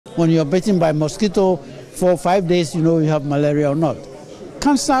When you're bitten by mosquito for 5 days, you know you have malaria or not.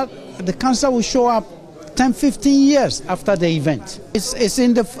 The cancer will show up 10, 15 years after the event.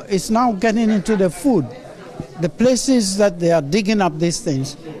 It's now getting into the food. The places that they are digging up these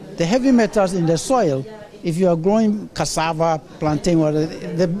things, the heavy metals in the soil, if you are growing cassava, plantain,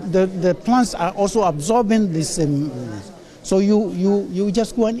 the plants are also absorbing this. So you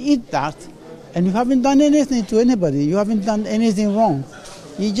just go and eat that, and you haven't done anything to anybody. You haven't done anything wrong.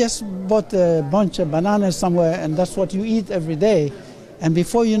 You just bought a bunch of bananas somewhere, and that's what you eat every day. And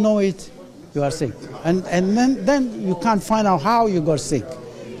before you know it, you are sick. And then you can't find out how you got sick.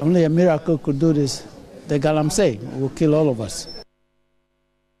 Only a miracle could do this. The Galamsey will kill all of us.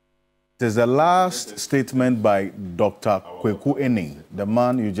 There's the last statement by Dr. Kwaku Aning, the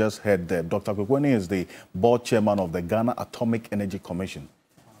man you just heard there. Dr. Kwaku Aning is the board chairman of the Ghana Atomic Energy Commission.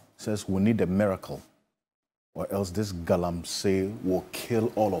 Says we need a miracle, or else this Galamsey will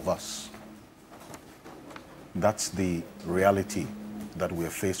kill all of us. That's the reality that we're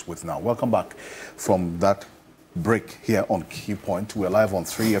faced with now. Welcome back from that break here on Key Point. We're live on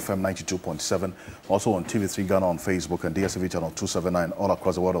 3FM 92.7, also on TV3 Ghana on Facebook and DSTV channel 279, all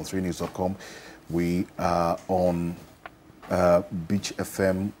across the world on 3news.com. We are on Beach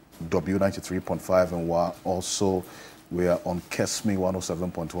FM W93.5, and we are on Kesmi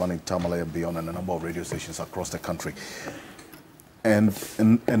 107.1 in Tamale and beyond, and a number of radio stations across the country. And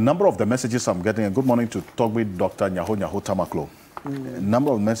a number of the messages I'm getting, and good morning to Togbe Dr. Nyaho Tamaklo. A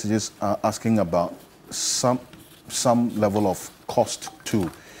number of messages are asking about some level of cost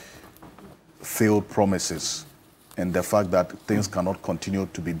to failed promises and the fact that things cannot continue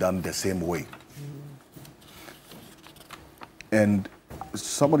to be done the same way. And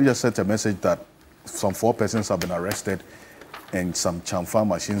somebody just sent a message that some 4 persons have been arrested and some chamfa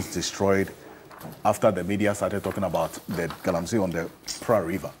machines destroyed after the media started talking about the Galamsey on the Pra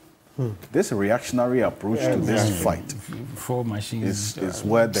River. This reactionary approach to this fight 4 machines is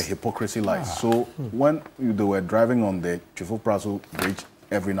where the hypocrisy lies. So when they were driving on the Chifu Praso Bridge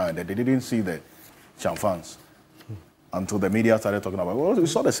every now and then, they didn't see the chamfans until the media started talking about, well, we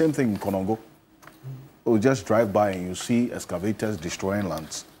saw the same thing in Konongo. You just drive by and you see excavators destroying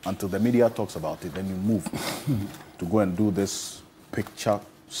lands. Until the media talks about it, then you move to go and do this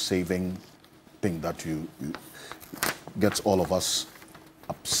picture-saving thing that you gets all of us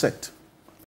upset.